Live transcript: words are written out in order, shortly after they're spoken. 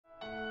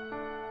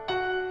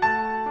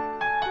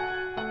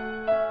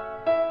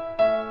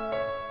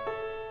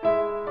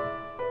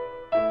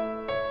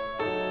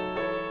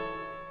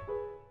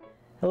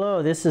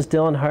Hello, this is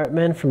Dillon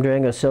Hartman from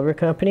Durango Silver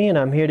Company, and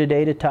I'm here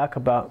today to talk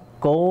about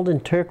gold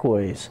and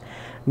turquoise.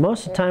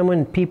 Most of the time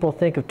when people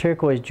think of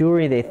turquoise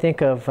jewelry, they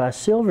think of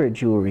silver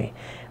jewelry,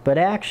 but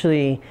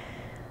actually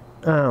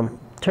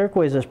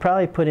turquoise was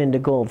probably put into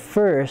gold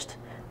first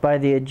by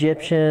the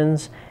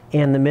Egyptians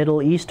and the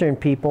Middle Eastern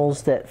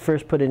peoples that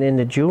first put it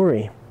into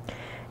jewelry.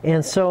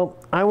 And so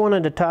I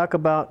wanted to talk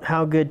about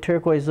how good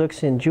turquoise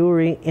looks in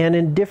jewelry and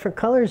in different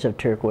colors of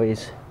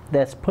turquoise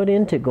that's put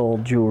into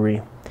gold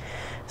jewelry.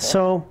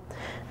 So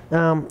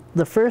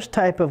the first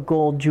type of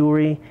gold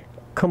jewelry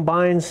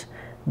combines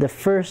the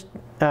first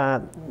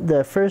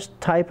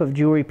type of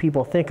jewelry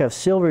people think of,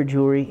 silver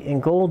jewelry,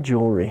 and gold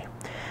jewelry.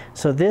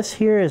 So this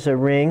here is a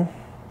ring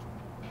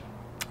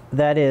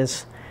that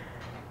is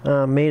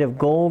made of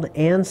gold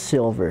and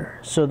silver.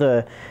 So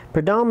the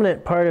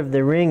predominant part of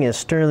the ring is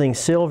sterling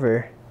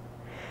silver,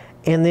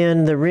 and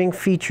then the ring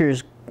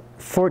features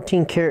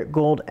 14 karat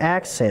gold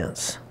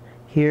accents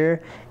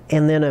here,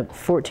 and then a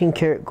 14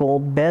 karat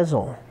gold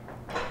bezel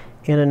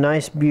in a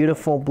nice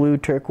beautiful blue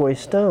turquoise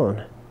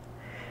stone.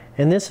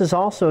 And this is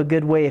also a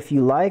good way, if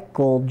you like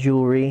gold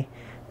jewelry,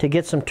 to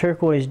get some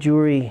turquoise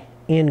jewelry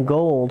in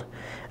gold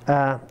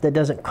that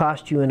doesn't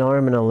cost you an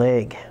arm and a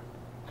leg.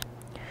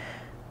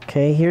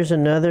 Okay, here's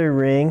another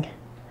ring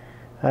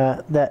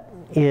that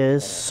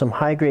is some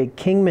high-grade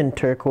Kingman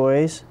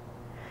turquoise,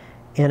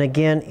 and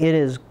again it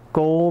is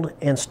gold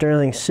and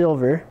sterling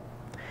silver.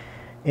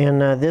 And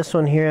this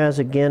one here has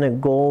again a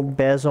gold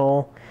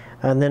bezel,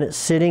 and then it's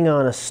sitting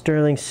on a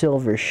sterling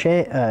silver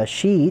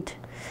sheet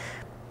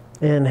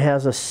and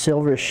has a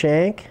silver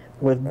shank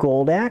with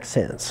gold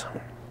accents.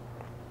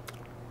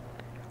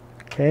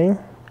 Okay,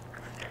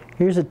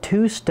 here's a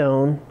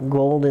two-stone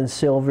gold and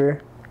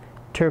silver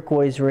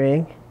turquoise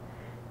ring,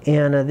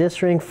 and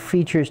this ring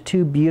features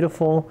two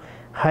beautiful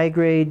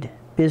high-grade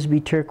Bisbee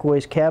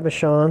turquoise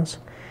cabochons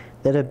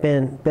that have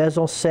been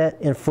bezel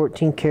set in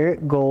 14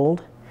 karat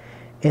gold.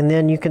 And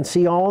then you can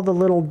see all the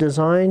little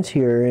designs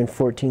here in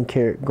 14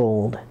 karat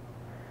gold.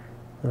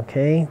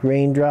 Okay,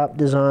 raindrop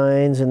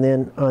designs, and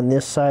then on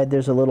this side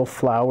there's a little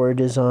flower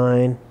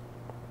design.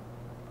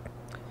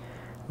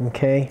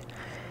 Okay,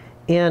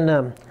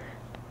 and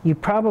you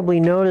probably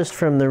noticed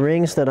from the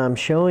rings that I'm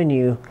showing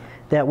you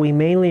that we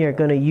mainly are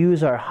going to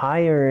use our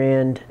higher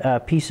end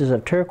pieces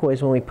of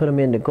turquoise when we put them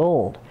into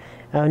gold.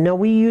 Now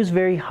we use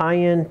very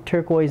high-end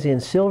turquoise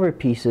and silver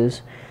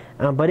pieces,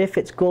 but if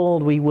it's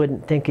gold, we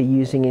wouldn't think of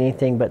using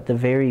anything but the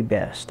very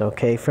best,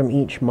 okay, from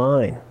each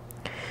mine.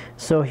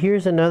 So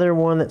here's another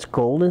one that's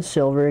gold and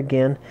silver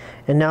again,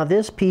 and now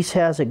this piece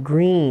has a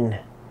green,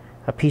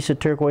 a piece of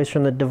turquoise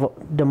from the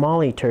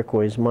Damali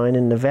turquoise mine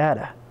in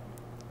Nevada.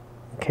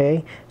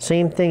 Okay,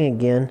 same thing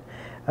again,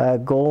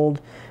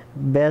 gold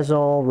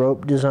bezel,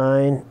 rope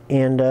design,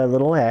 and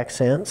little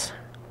accents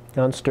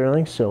on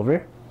sterling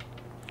silver.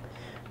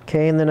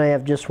 Okay, and then I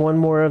have just one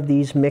more of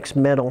these mixed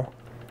metal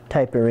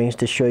type of rings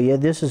to show you.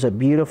 This is a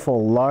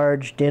beautiful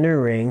large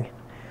dinner ring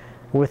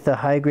with a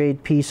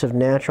high-grade piece of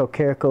natural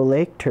Caraco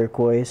Lake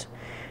turquoise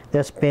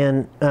that's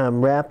been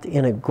wrapped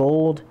in a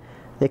gold,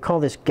 they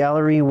call this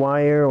gallery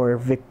wire or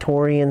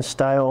Victorian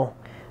style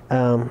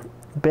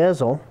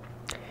bezel,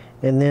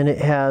 and then it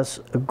has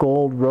a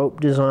gold rope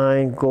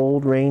design,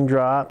 gold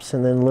raindrops,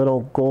 and then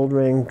little gold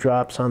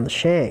raindrops on the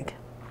shank.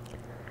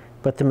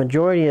 But the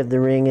majority of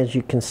the ring, as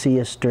you can see,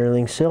 is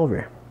sterling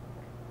silver.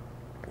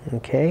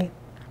 Okay.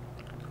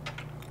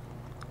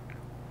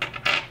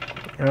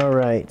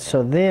 Alright,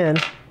 so then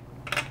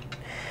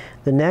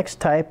the next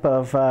type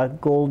of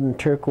gold and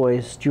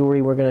turquoise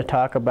jewelry we're going to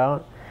talk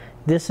about,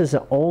 this is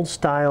an old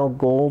style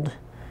gold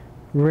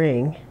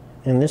ring,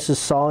 and this is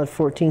solid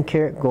 14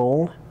 karat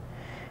gold,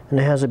 and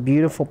it has a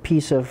beautiful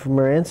piece of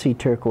Morenci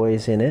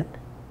turquoise in it,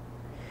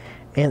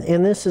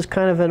 and this is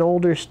kind of an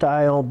older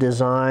style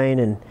design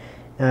and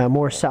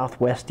more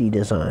southwesty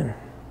design,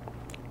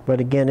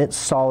 but again it's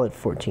solid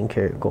 14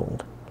 karat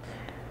gold.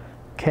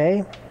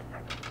 Okay.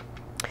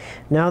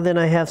 Now then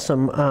I have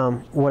some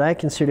what I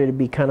consider to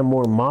be kind of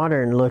more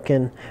modern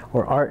looking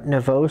or Art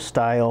Nouveau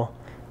style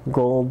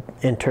gold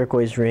and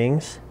turquoise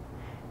rings.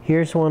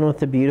 Here's one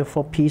with a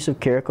beautiful piece of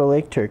Caraco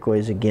Lake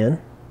turquoise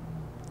again.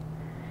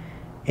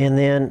 And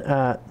then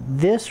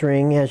this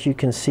ring, as you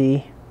can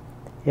see,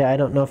 yeah, I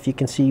don't know if you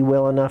can see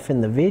well enough in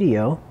the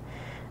video,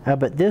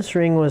 but this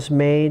ring was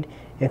made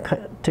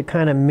to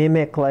kind of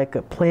mimic like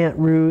a plant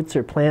roots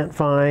or plant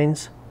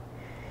vines.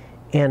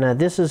 And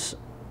this is,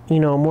 you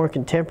know, more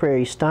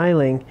contemporary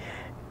styling.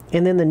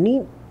 And then the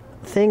neat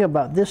thing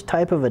about this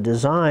type of a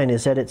design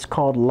is that it's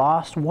called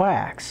lost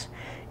wax,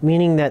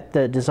 meaning that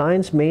the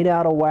design's made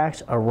out of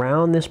wax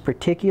around this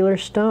particular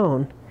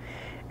stone,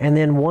 and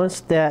then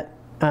once that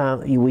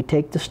we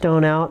take the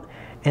stone out,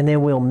 and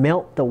then we'll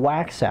melt the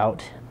wax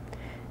out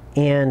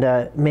and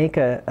make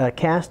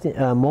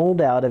a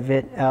mold out of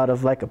it, out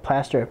of like a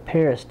plaster of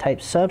Paris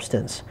type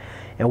substance.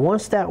 And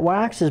once that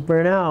wax is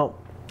burnt out,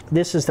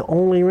 this is the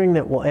only ring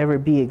that will ever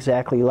be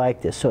exactly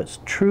like this. So it's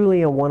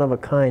truly a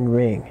one-of-a-kind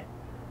ring.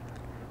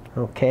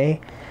 Okay,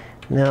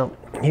 now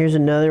here's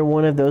another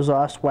one of those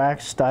lost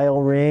wax style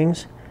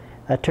rings.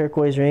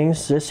 turquoise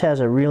rings. This has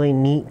a really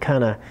neat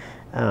kind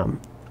of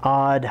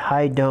odd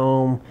high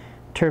dome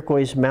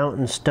turquoise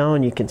mountain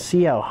stone. You can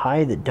see how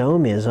high the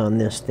dome is on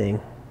this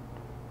thing.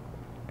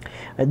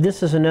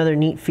 This is another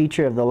neat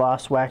feature of the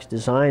lost wax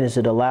design, is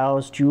it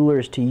allows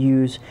jewelers to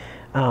use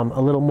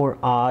a little more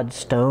odd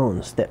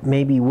stones that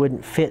maybe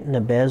wouldn't fit in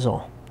a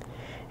bezel.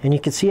 And you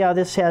can see how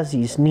this has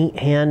these neat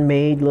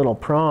handmade little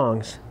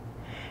prongs,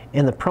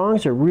 and the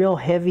prongs are real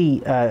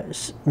heavy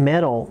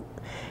metal,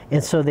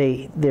 and so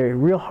they're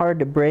real hard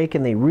to break,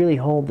 and they really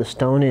hold the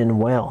stone in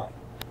well.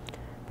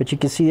 But you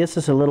can see this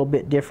is a little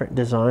bit different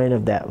design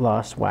of that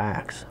lost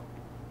wax.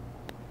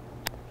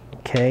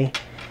 Okay,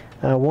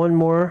 one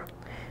more.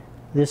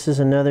 This is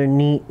another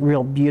neat,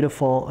 real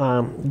beautiful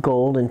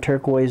gold and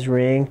turquoise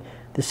ring.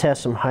 This has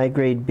some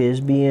high-grade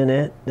bisbee in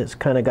it that's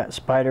kind of got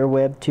spider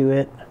web to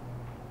it.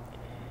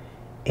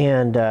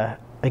 And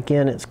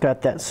again, it's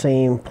got that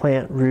same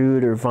plant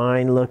root or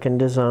vine looking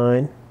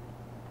design.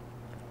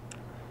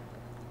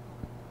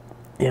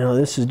 You know,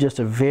 this is just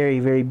a very,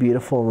 very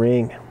beautiful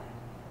ring.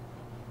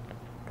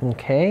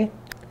 Okay.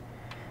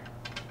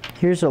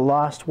 Here's a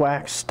lost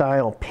wax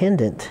style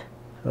pendant,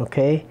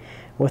 okay,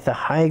 with a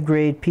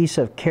high-grade piece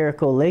of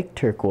Caracal Lake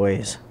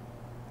turquoise.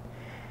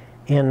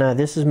 And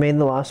this is made in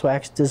the lost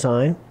wax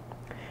design.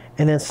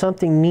 And then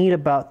something neat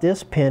about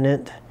this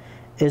pendant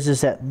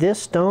is that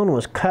this stone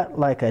was cut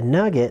like a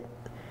nugget,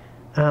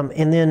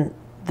 and then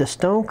the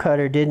stone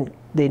cutter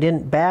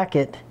didn't back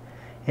it,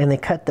 and they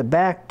cut the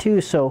back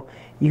too, so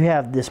you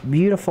have this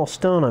beautiful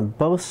stone on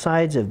both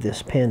sides of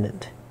this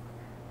pendant.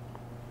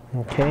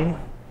 Okay.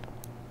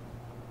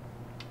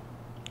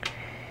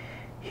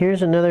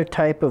 Here's another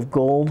type of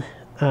gold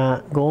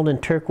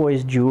and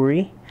turquoise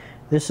jewelry.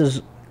 This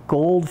is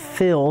gold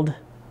filled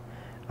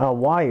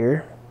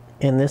wire,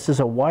 and this is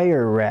a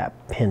wire wrap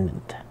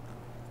pendant.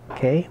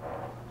 Okay.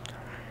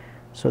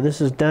 So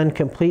this is done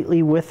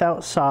completely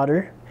without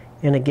solder,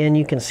 and again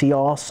you can see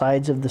all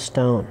sides of the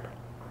stone.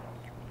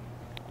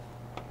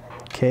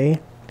 Okay.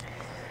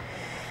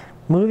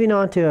 Moving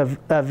on to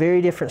a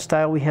very different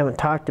style we haven't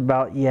talked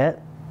about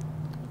yet.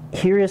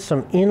 Here is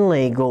some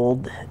inlay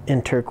gold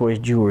and turquoise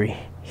jewelry.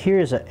 Here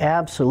is an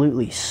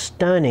absolutely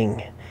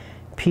stunning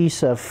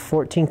piece of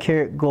 14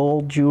 karat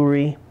gold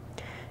jewelry.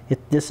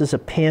 This is a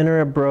pin or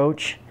a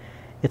brooch.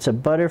 It's a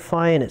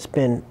butterfly, and it's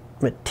been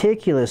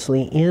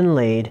meticulously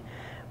inlaid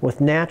with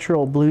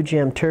natural blue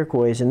gem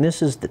turquoise, and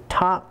this is the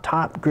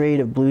top grade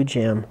of blue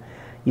gem.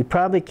 You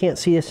probably can't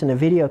see this in a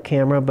video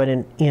camera, but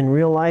in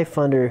real life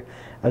under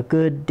a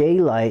good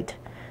daylight,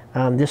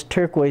 this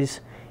turquoise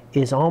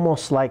is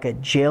almost like a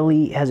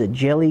jelly, has a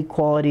jelly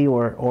quality,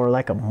 or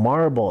like a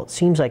marble. It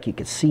seems like you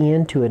could see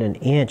into it an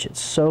inch.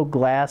 It's so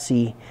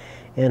glassy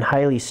and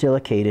highly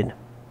silicated.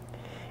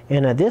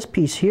 And this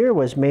piece here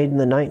was made in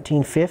the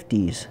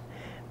 1950s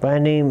by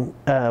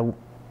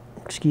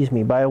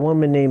by a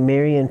woman named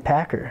Marion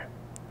Packer.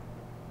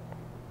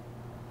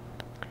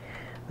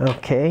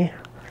 Okay,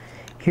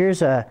 here's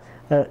some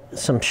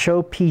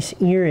showpiece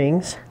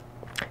earrings,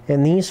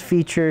 and these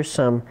feature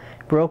some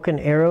broken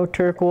arrow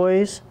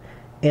turquoise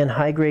and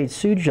high-grade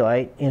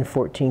sugilite in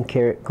 14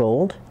 karat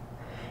gold.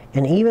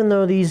 And even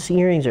though these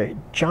earrings are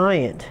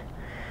giant,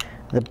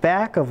 the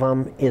back of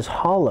them is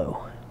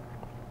hollow,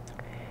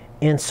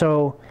 and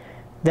so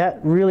that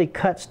really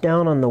cuts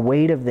down on the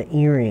weight of the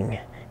earring.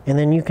 And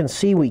then you can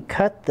see we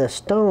cut the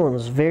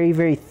stones very,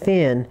 very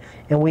thin,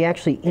 and we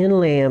actually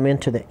inlay them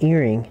into the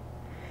earring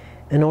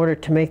in order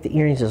to make the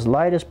earrings as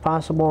light as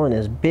possible and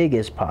as big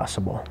as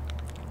possible.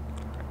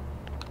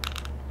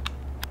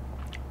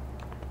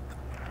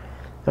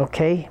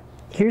 Okay,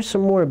 here's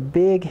some more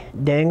big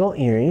dangle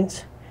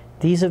earrings.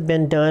 These have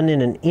been done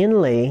in an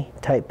inlay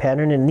type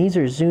pattern, and these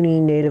are Zuni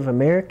Native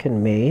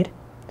American made.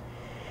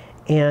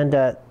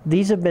 And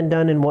these have been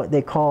done in what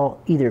they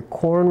call either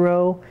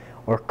cornrow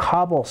or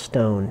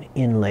cobblestone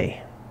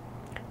inlay.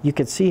 You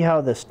can see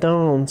how the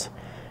stones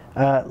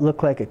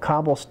look like a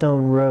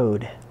cobblestone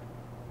road,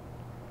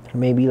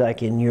 maybe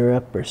like in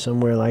Europe or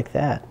somewhere like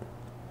that.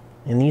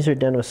 And these are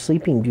done with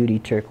Sleeping Beauty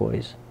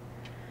turquoise.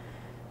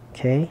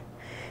 Okay,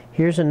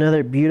 here's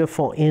another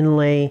beautiful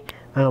inlay,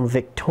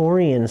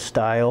 Victorian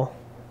style.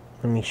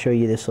 Let me show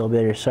you this a little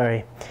better.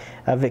 Sorry,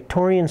 a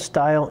Victorian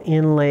style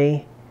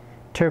inlay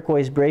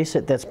turquoise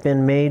bracelet that's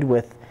been made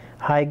with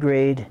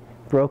high-grade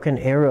broken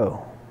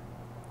arrow.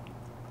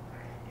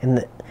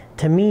 And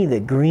to me, the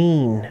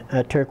green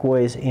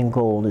turquoise in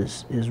gold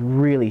is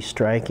really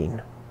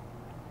striking.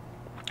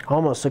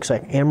 Almost looks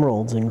like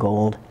emeralds in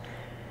gold.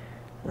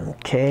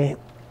 Okay.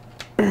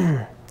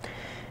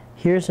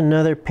 Here's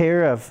another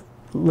pair of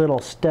little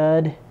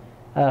stud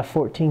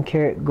 14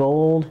 karat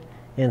gold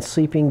and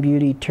Sleeping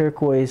Beauty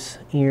turquoise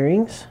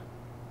earrings.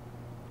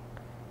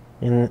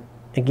 And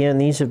again,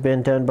 these have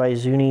been done by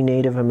Zuni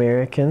Native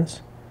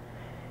Americans.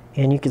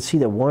 And you can see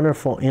the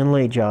wonderful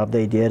inlay job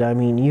they did. I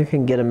mean, you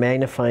can get a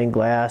magnifying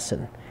glass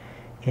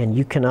and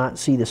you cannot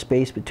see the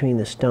space between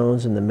the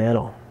stones and the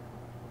metal.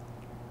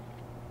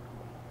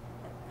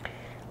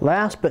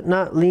 Last but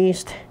not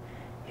least,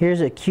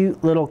 here's a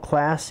cute little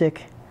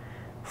classic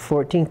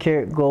 14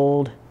 karat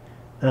gold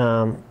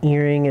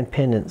earring and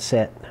pendant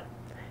set.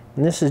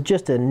 And this is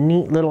just a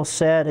neat little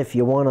set if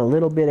you want a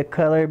little bit of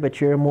color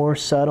but you're a more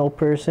subtle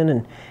person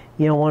and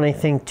you don't want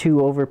anything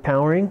too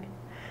overpowering.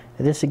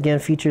 This again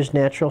features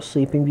natural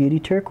Sleeping Beauty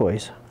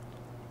turquoise.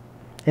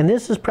 And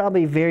this is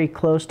probably very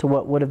close to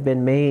what would have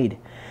been made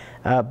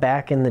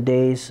back in the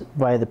days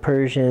by the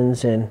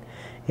Persians and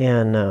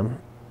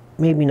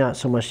maybe not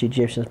so much the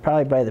Egyptians,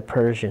 probably by the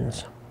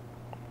Persians.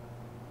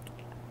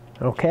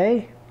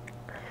 Okay?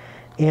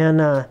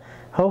 And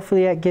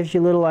hopefully that gives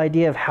you a little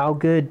idea of how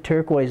good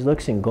turquoise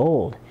looks in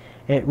gold.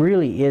 It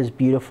really is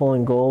beautiful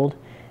in gold.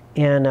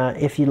 And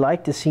if you'd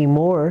like to see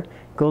more,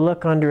 go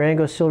look on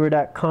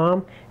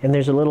DurangoSilver.com and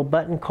there's a little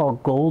button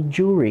called Gold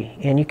Jewelry.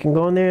 And you can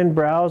go in there and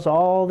browse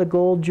all the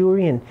gold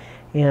jewelry and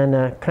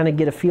kind of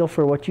get a feel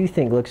for what you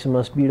think looks the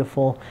most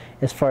beautiful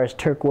as far as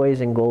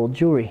turquoise and gold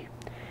jewelry.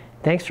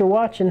 Thanks for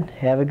watching.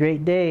 Have a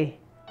great day.